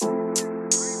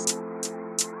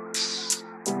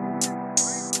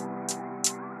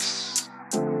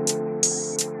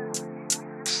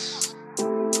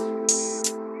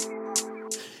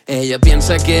Ella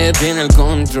piensa que tiene el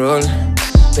control,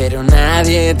 pero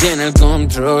nadie tiene el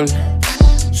control.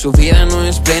 Su vida no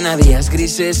es plena, días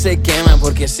grises, se quema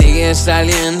porque sigue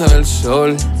saliendo el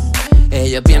sol.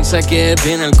 Ella piensa que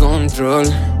tiene el control,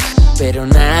 pero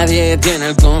nadie tiene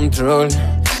el control.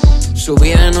 Su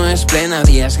vida no es plena,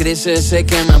 días grises, se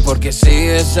quema porque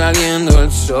sigue saliendo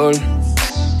el sol.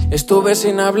 Estuve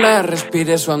sin hablar,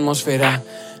 respiré su atmósfera.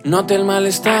 Noté el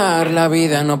malestar, la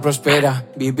vida no prospera.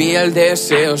 Vivía el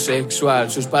deseo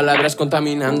sexual, sus palabras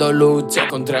contaminando, lucha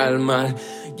contra el mal.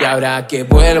 Y ahora que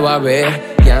vuelvo a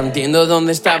ver, ya entiendo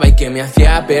dónde estaba y qué me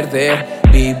hacía perder.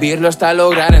 Vivirlo hasta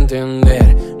lograr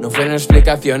entender. No fueron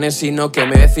explicaciones, sino que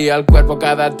me decía el cuerpo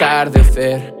cada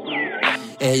atardecer.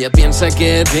 Ella piensa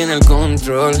que tiene el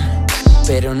control,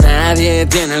 pero nadie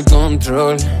tiene el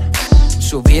control.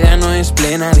 Su vida no es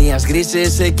plena, días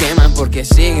grises se queman porque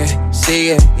sigue,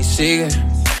 sigue y sigue.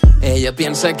 Ella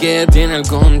piensa que tiene el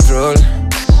control,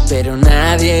 pero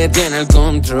nadie tiene el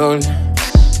control.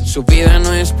 Su vida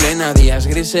no es plena, días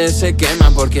grises se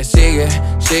queman porque sigue,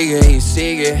 sigue y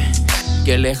sigue.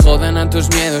 Que le jodan a tus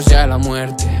miedos y a la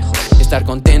muerte. Estar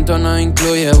contento no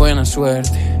incluye buena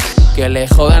suerte. Que le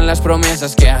jodan las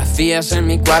promesas que hacías en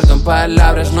mi cuarto. En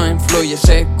palabras no influye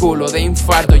ese culo de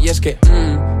infarto. Y es que,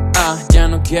 ya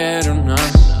no quiero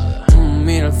nada.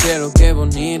 Mira el cielo, qué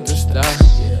bonito está.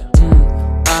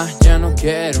 Ya no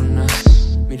quiero nada.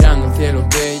 Mirando el cielo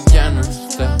que ya no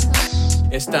está.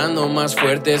 Estando más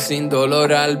fuerte sin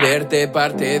dolor al verte,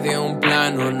 parte de un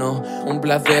plano, no. Un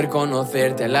placer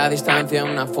conocerte, a la distancia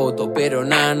una foto. Pero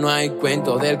nada, no hay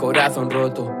cuento del corazón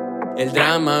roto. El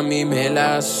drama a mí me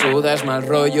la suda, es mal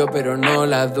rollo pero no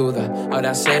la duda.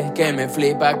 Ahora sé que me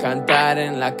flipa cantar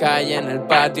en la calle, en el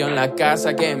patio, en la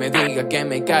casa. Que me diga que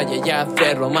me calle y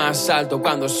hacerlo más alto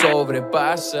cuando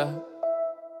sobrepasa.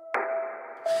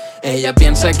 Ella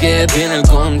piensa que tiene el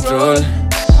control,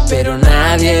 pero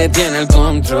nadie tiene el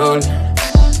control.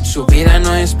 Su vida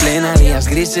no es plena, días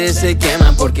grises se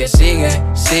queman porque sigue,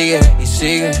 sigue y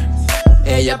sigue.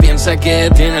 Ella piensa que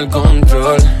tiene el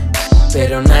control,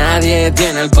 pero nadie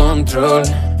tiene el control.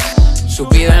 Su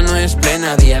vida no es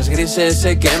plena, días grises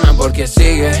se queman porque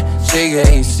sigue, sigue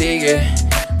y sigue.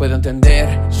 Puedo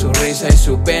entender su risa y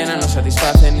su pena, no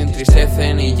satisfacen ni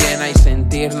entristecen ni llena. Y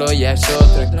sentirlo ya es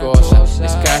otra cosa,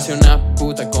 es casi una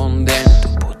puta condena.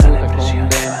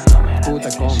 Puta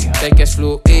condena. Sé que es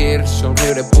fluir,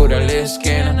 sonreír pura la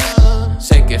esquina.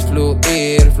 Sé que es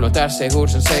fluir, flotar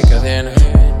seguro se cadena.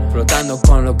 Flotando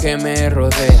con lo que me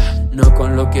rodea, no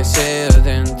con lo que sé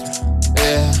dentro.